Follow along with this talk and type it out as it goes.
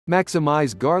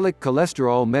Maximize garlic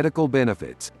cholesterol medical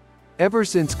benefits. Ever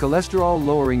since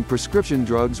cholesterol-lowering prescription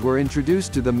drugs were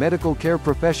introduced to the medical care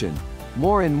profession,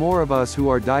 more and more of us who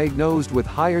are diagnosed with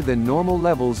higher than normal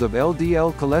levels of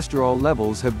LDL cholesterol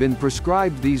levels have been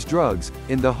prescribed these drugs,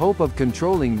 in the hope of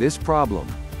controlling this problem.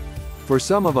 For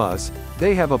some of us,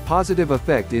 they have a positive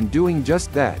effect in doing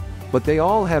just that, but they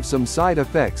all have some side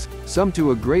effects, some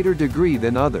to a greater degree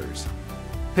than others.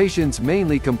 Patients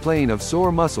mainly complain of sore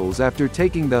muscles after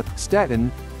taking the statin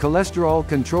cholesterol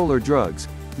controller drugs,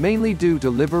 mainly due to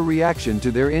liver reaction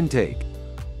to their intake.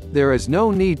 There is no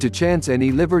need to chance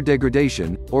any liver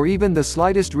degradation, or even the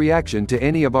slightest reaction to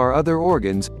any of our other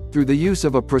organs, through the use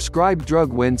of a prescribed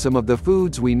drug when some of the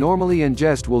foods we normally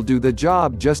ingest will do the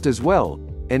job just as well,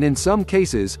 and in some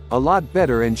cases, a lot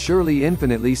better and surely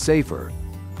infinitely safer.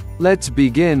 Let's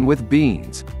begin with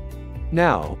beans.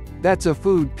 Now, that's a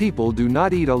food people do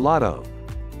not eat a lot of.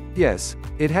 Yes,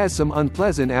 it has some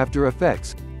unpleasant after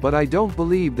effects, but I don't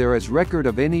believe there is record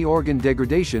of any organ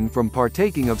degradation from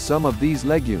partaking of some of these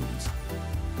legumes.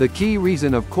 The key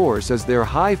reason, of course, is their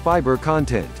high fiber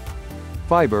content.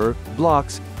 Fiber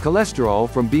blocks cholesterol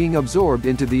from being absorbed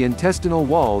into the intestinal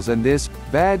walls, and this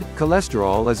bad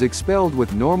cholesterol is expelled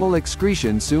with normal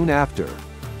excretion soon after.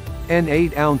 An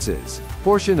 8 ounces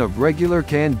portion of regular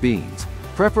canned beans,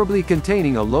 preferably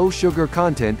containing a low sugar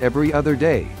content, every other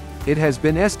day, it has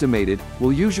been estimated,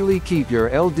 will usually keep your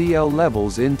LDL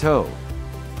levels in tow.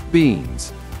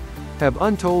 Beans have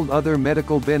untold other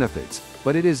medical benefits,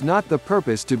 but it is not the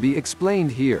purpose to be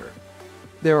explained here.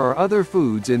 There are other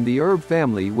foods in the herb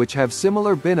family which have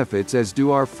similar benefits as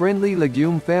do our friendly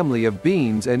legume family of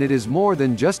beans, and it is more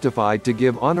than justified to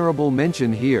give honorable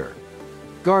mention here.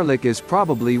 Garlic is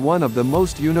probably one of the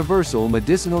most universal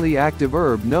medicinally active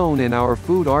herb known in our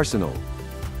food arsenal.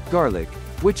 Garlic,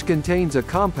 which contains a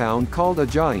compound called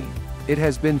ajain, it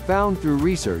has been found through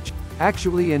research,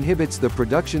 actually inhibits the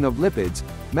production of lipids.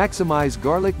 Maximize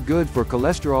garlic good for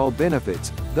cholesterol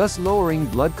benefits, thus lowering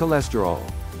blood cholesterol.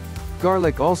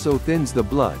 Garlic also thins the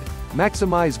blood.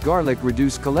 Maximize garlic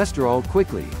reduce cholesterol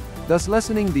quickly, thus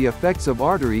lessening the effects of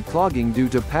artery clogging due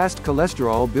to past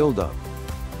cholesterol buildup.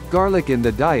 Garlic in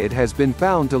the diet has been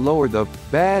found to lower the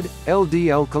bad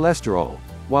LDL cholesterol,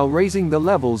 while raising the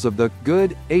levels of the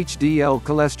good HDL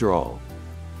cholesterol.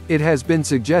 It has been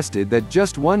suggested that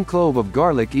just 1 clove of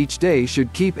garlic each day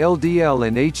should keep LDL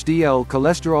and HDL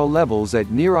cholesterol levels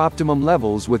at near optimum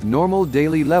levels with normal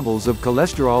daily levels of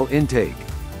cholesterol intake.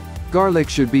 Garlic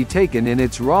should be taken in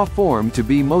its raw form to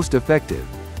be most effective.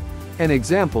 An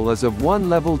example is of 1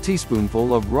 level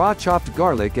teaspoonful of raw chopped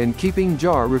garlic and keeping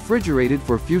jar refrigerated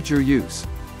for future use.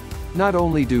 Not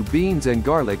only do beans and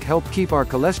garlic help keep our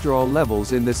cholesterol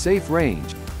levels in the safe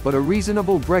range, but a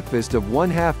reasonable breakfast of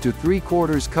 1/2 to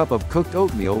 3/4 cup of cooked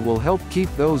oatmeal will help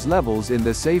keep those levels in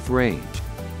the safe range.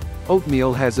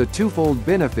 Oatmeal has a twofold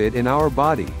benefit in our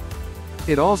body.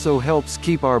 It also helps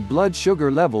keep our blood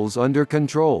sugar levels under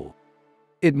control.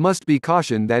 It must be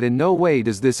cautioned that in no way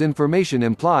does this information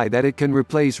imply that it can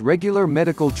replace regular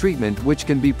medical treatment which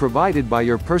can be provided by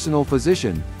your personal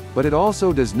physician, but it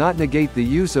also does not negate the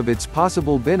use of its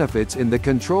possible benefits in the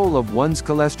control of one's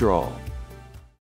cholesterol.